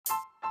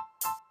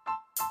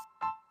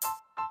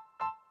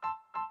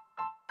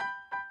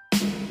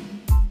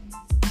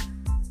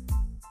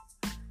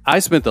I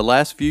spent the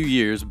last few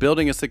years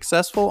building a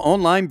successful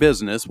online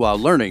business while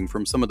learning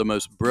from some of the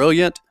most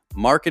brilliant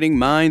marketing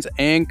minds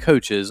and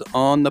coaches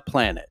on the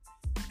planet.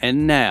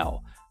 And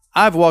now,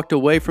 I've walked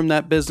away from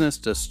that business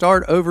to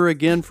start over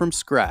again from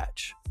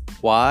scratch.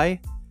 Why?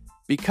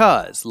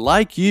 Because,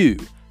 like you,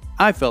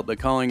 I felt the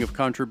calling of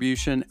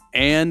contribution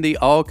and the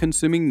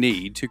all-consuming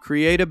need to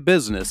create a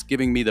business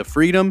giving me the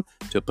freedom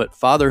to put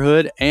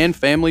fatherhood and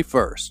family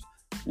first,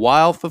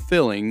 while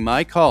fulfilling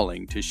my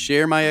calling to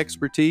share my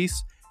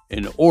expertise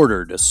in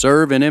order to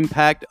serve and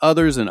impact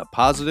others in a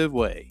positive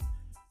way.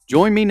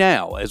 Join me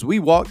now as we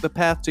walk the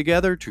path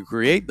together to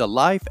create the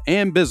life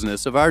and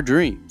business of our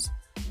dreams.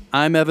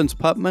 I'm Evans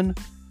Putman.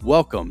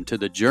 Welcome to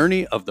the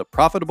journey of the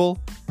profitable,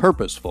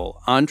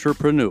 purposeful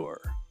entrepreneur.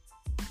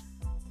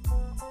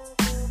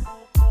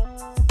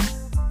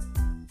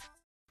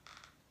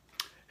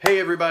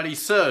 Hey everybody,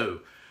 so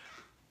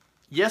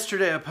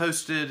yesterday I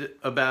posted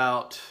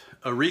about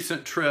a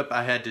recent trip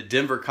I had to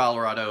Denver,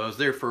 Colorado. I was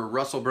there for a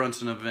Russell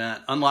Brunson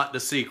event, Unlock the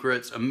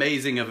Secrets,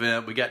 amazing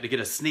event. We got to get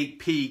a sneak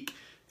peek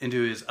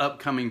into his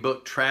upcoming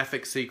book,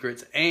 Traffic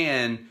Secrets,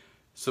 and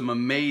some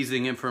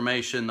amazing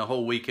information the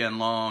whole weekend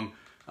long.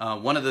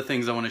 One of the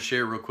things I want to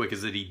share real quick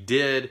is that he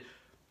did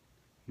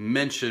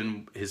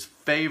mention his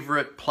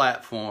favorite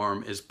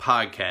platform is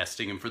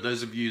podcasting. And for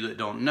those of you that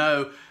don't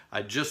know,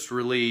 I just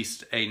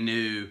released a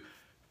new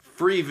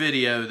free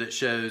video that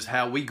shows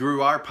how we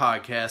grew our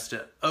podcast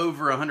to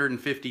over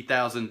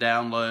 150,000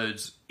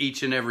 downloads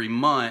each and every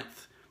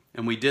month.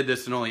 And we did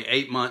this in only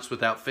 8 months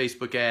without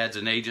Facebook ads,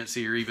 an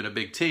agency, or even a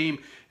big team.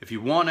 If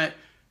you want it,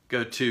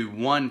 go to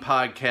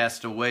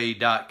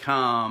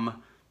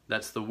onepodcastaway.com.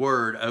 That's the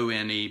word,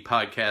 O-N-E,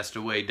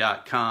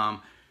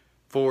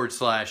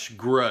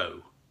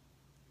 podcastaway.com/grow.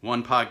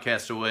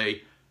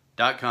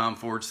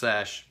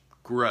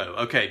 onepodcastaway.com/grow.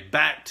 Okay,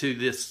 back to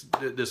this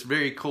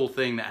very cool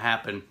thing that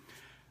happened.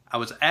 I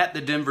was at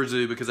the Denver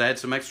Zoo because I had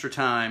some extra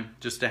time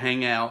just to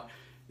hang out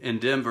in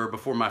Denver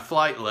before my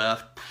flight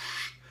left.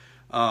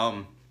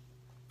 And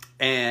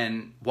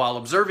while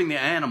observing the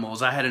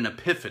animals, I had an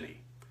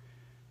epiphany.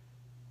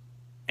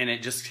 And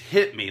it just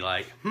hit me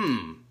like,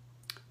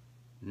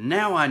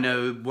 now I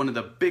know one of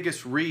the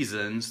biggest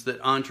reasons that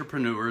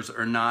entrepreneurs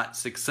are not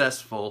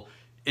successful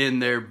in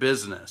their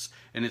business.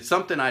 And it's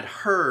something I'd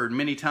heard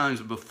many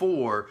times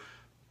before,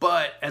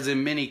 but as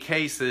in many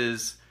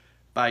cases,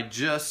 by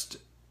just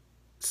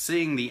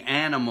seeing the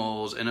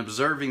animals and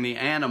observing the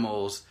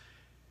animals,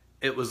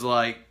 it was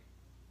like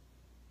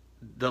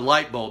the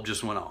light bulb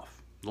just went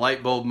off.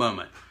 Light bulb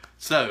moment.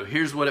 So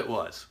here's what it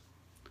was.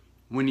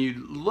 When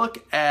you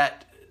look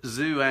at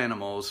zoo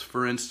animals,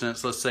 for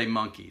instance, let's say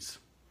monkeys.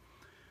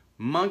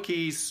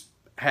 Monkeys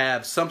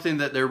have something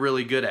that they're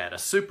really good at, a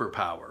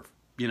superpower.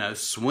 You know,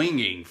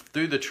 swinging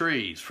through the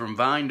trees from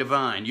vine to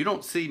vine. You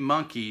don't see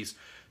monkeys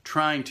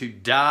trying to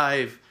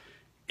dive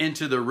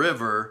into the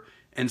river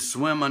and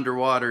swim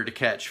underwater to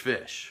catch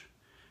fish.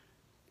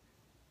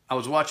 I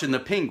was watching the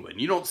penguin.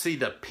 You don't see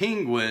the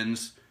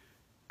penguins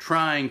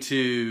trying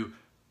to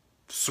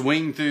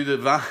swing through the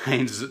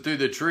vines, through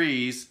the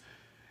trees,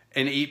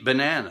 and eat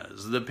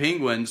bananas. The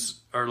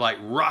penguins are like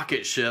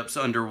rocket ships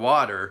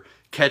underwater,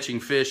 catching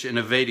fish and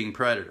evading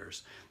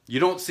predators. You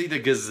don't see the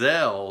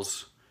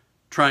gazelles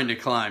trying to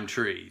climb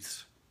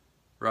trees,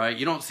 right?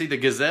 You don't see the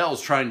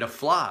gazelles trying to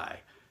fly.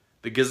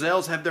 The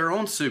gazelles have their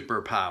own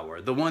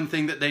superpower. The one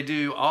thing that they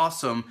do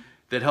awesome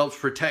that helps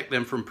protect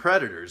them from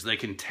predators. They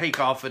can take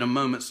off at a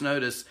moment's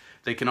notice.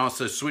 They can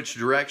also switch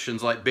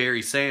directions like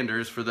Barry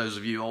Sanders, for those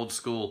of you old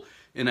school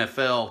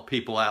NFL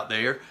people out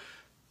there.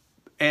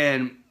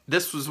 And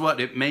this was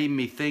what it made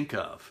me think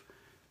of.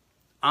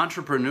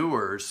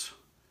 Entrepreneurs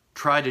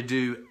try to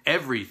do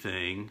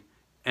everything,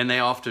 and they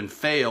often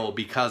fail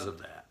because of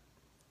that.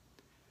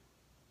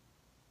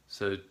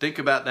 So think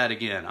about that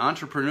again.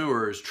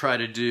 Entrepreneurs try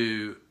to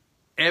do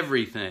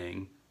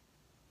everything,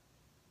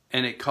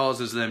 and it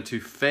causes them to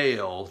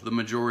fail the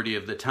majority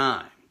of the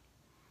time.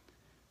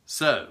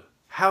 So,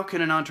 how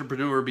can an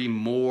entrepreneur be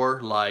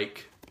more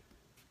like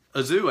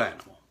a zoo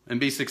animal and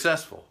be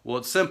successful? Well,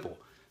 it's simple.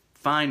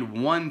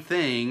 Find one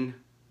thing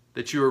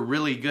that you are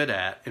really good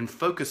at and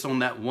focus on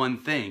that one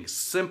thing.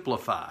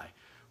 Simplify.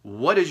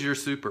 What is your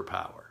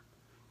superpower?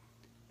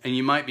 And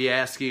you might be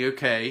asking,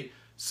 okay,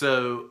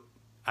 so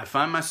I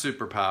find my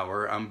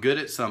superpower, I'm good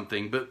at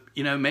something, but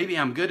maybe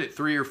I'm good at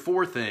 3 or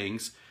 4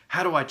 things.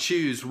 How do I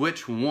choose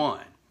which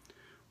one?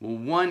 Well,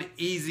 one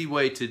easy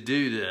way to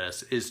do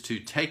this is to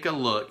take a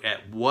look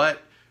at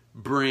what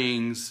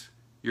brings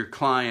your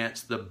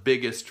clients the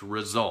biggest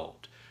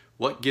result.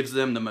 What gives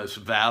them the most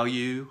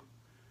value?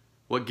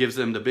 What gives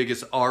them the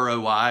biggest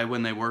ROI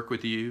when they work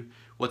with you?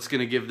 What's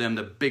going to give them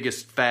the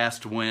biggest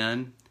fast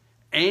win?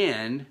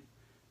 And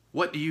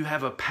what do you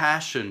have a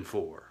passion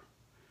for?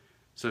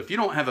 So if you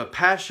don't have a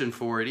passion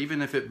for it,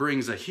 even if it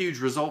brings a huge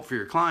result for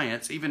your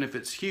clients, even if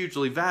it's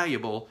hugely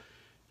valuable,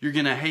 you're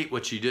going to hate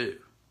what you do.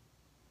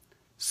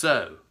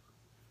 So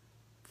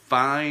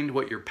find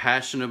what you're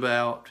passionate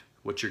about,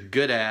 what you're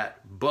good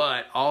at,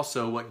 but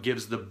also what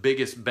gives the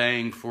biggest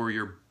bang for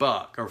your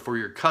buck or for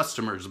your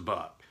customer's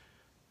buck.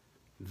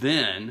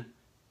 Then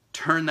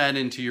turn that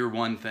into your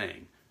one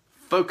thing.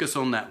 Focus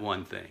on that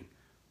one thing,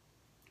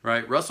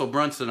 right? Russell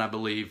Brunson, I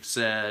believe,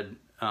 said,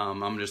 I'm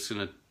not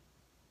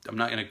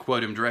going to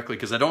quote him directly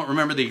because I don't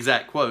remember the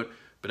exact quote,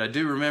 but I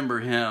do remember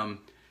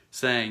him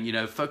saying,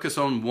 focus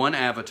on one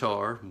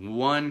avatar,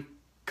 one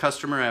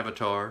customer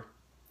avatar,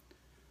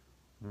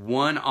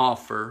 one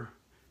offer,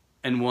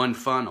 and one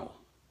funnel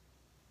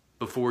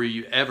before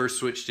you ever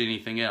switch to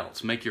anything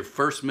else. Make your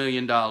first $1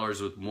 million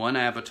with one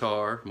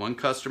avatar, one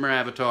customer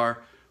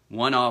avatar,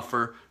 one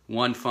offer,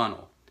 one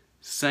funnel.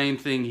 Same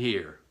thing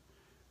here,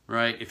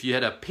 right? If you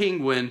had a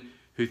penguin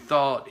who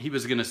thought he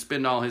was going to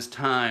spend all his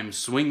time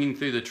swinging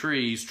through the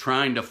trees,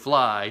 trying to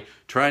fly,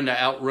 trying to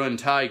outrun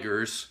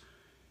tigers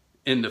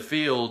in the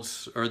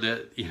fields or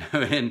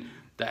in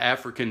the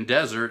African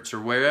deserts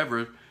or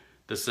wherever,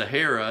 the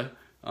Sahara.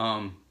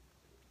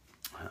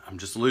 I'm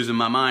just losing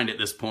my mind at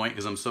this point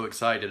because I'm so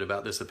excited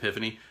about this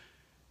epiphany.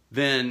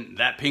 Then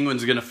that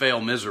penguin's going to fail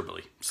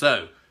miserably.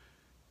 So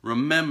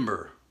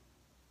remember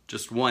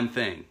just one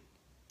thing.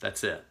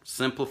 That's it.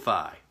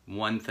 Simplify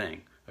one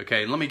thing.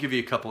 Okay, and let me give you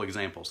a couple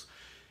examples.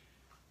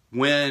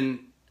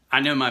 When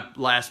I know my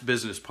last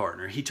business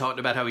partner, he talked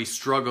about how he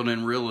struggled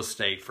in real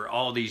estate for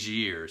all these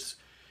years.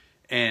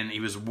 And he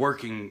was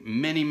working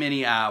many,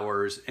 many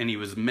hours, and he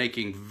was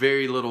making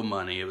very little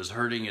money. It was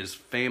hurting his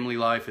family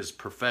life, his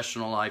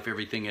professional life,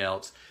 everything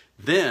else.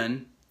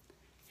 Then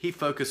he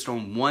focused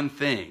on one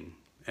thing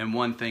and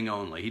one thing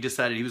only. He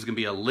decided he was going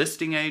to be a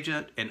listing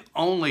agent and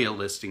only a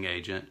listing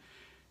agent.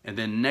 And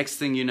then next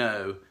thing you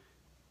know,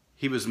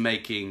 he was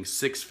making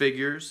 6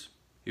 figures.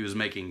 He was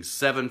making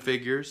 7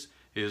 figures.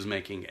 He was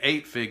making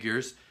 8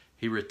 figures.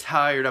 He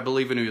retired, I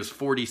believe, when he was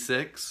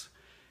 46.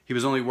 He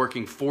was only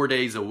working 4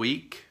 days a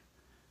week,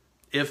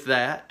 if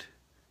that,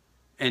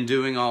 and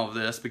doing all of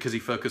this because he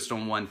focused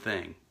on one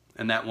thing.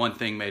 And that one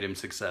thing made him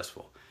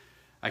successful.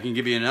 I can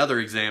give you another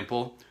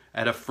example. I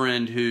had a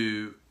friend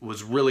who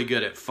was really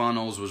good at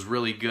funnels, was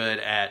really good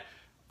at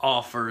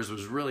offers,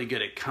 was really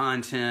good at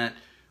content,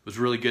 was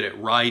really good at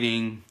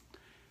writing,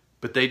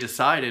 but they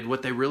decided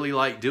what they really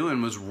liked doing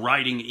was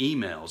writing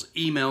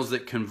emails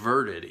that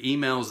converted,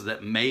 emails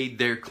that made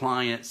their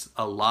clients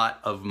a lot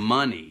of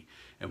money.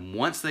 And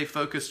once they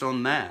focused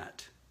on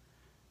that,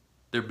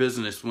 their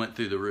business went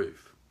through the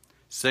roof.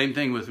 Same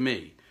thing with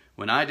me.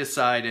 When I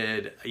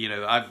decided,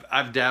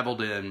 I've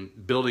dabbled in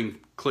building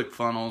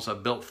ClickFunnels,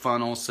 I've built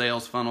funnels,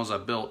 sales funnels,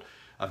 I've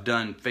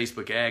done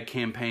Facebook ad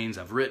campaigns,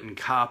 I've written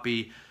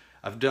copy,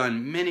 I've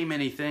done many,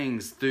 many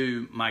things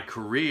through my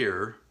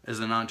career as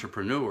an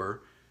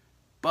entrepreneur,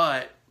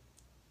 but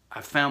I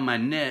found my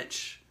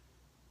niche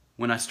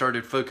when I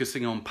started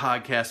focusing on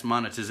podcast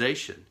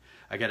monetization.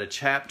 I got a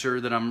chapter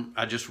that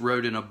I just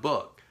wrote in a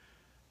book.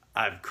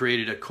 I've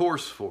created a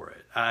course for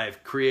it.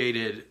 I've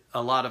created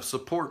a lot of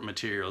support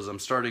materials. I'm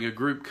starting a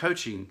group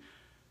coaching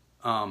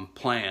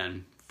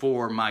plan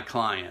for my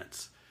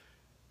clients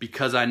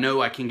because I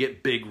know I can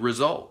get big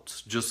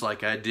results, just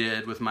like I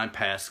did with my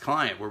past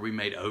client where we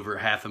made over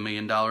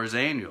 $500,000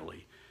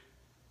 annually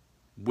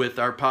with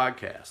our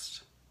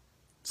podcast.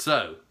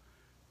 So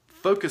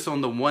focus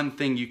on the one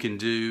thing you can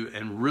do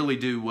and really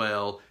do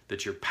well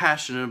that you're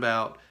passionate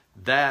about.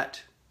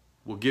 That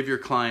will give your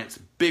clients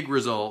big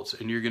results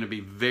and you're going to be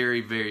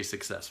very, very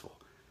successful.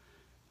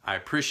 I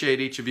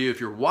appreciate each of you. If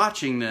you're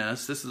watching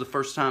this is the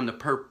first time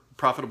the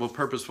Profitable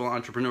Purposeful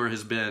Entrepreneur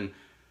has been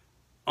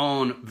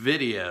on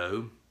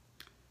video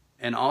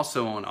and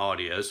also on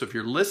audio. So if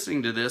you're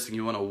listening to this and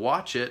you want to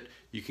watch it,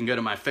 you can go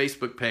to my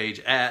Facebook page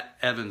at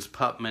Evans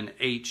Putman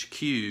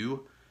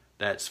HQ.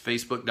 That's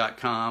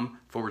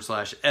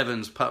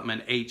facebook.com/Evans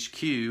Putman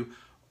HQ.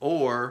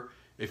 Or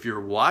if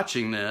you're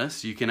watching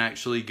this, you can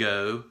actually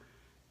go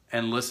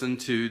and listen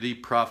to the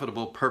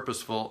Profitable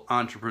Purposeful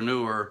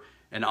Entrepreneur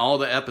and all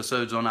the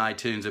episodes on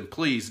iTunes. And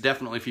please,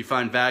 definitely, if you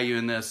find value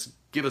in this,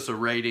 give us a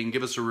rating,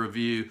 give us a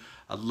review.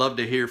 I'd love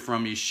to hear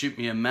from you. Shoot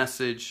me a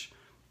message.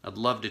 I'd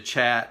love to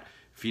chat.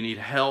 If you need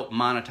help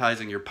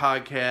monetizing your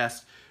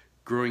podcast,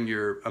 growing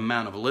your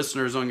amount of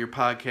listeners on your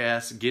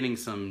podcast, getting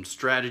some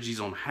strategies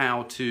on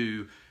how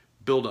to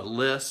build a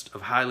list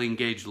of highly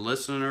engaged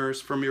listeners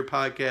from your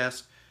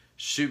podcast,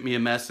 shoot me a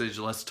message.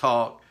 Let's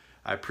talk.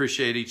 I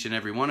appreciate each and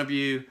every one of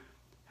you.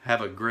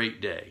 Have a great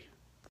day.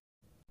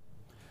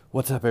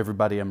 What's up,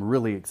 everybody? I'm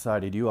really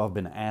excited. You all have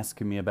been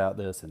asking me about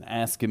this, and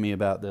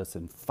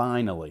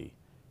finally,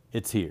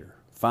 it's here.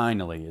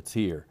 Finally, it's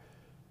here.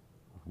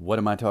 What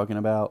am I talking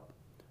about?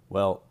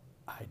 Well,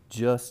 I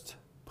just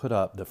put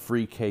up the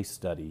free case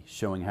study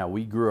showing how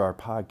we grew our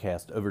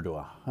podcast over to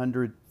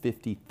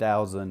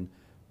 150,000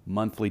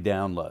 monthly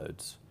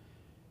downloads.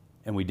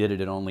 And we did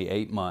it in only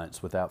 8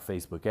 months without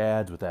Facebook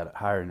ads, without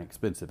hiring an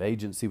expensive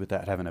agency,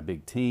 without having a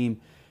big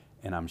team.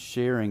 And I'm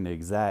sharing the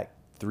exact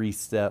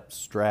 3-step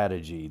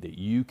strategy that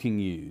you can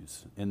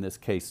use in this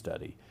case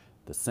study.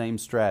 The same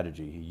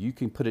strategy. You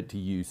can put it to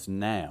use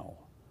now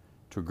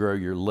to grow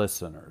your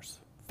listeners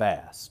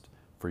fast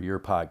for your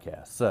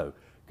podcast. So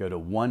go to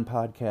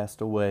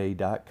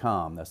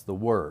onepodcastaway.com. That's the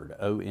word,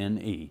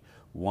 ONE,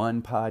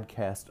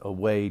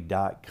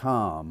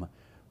 onepodcastaway.com,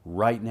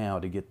 right now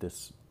to get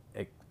this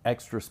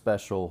extra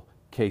special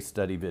case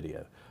study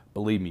video.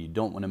 Believe me, you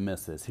don't want to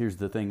miss this. Here's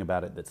the thing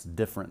about it that's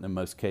different than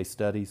most case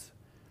studies.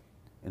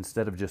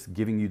 Instead of just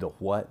giving you the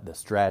what, the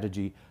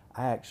strategy,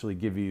 I actually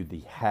give you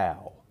the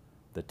how,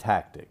 the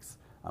tactics.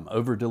 I'm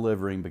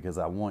over-delivering because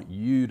I want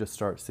you to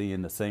start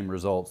seeing the same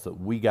results that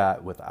we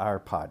got with our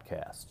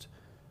podcast.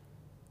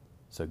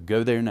 So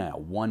go there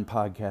now,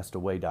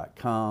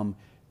 onepodcastaway.com,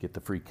 get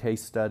the free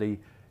case study.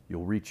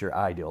 You'll reach your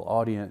ideal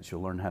audience.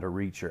 You'll learn how to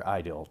reach your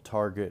ideal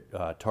target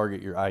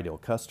your ideal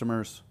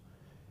customers.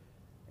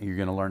 And you're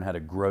going to learn how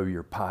to grow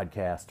your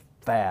podcast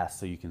fast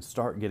so you can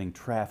start getting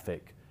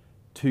traffic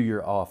to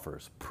your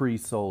offers,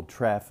 pre-sold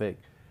traffic,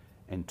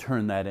 and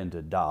turn that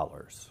into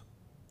dollars.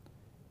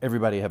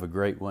 Everybody have a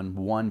great one.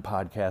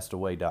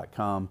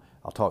 onepodcastaway.com.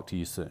 I'll talk to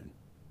you soon.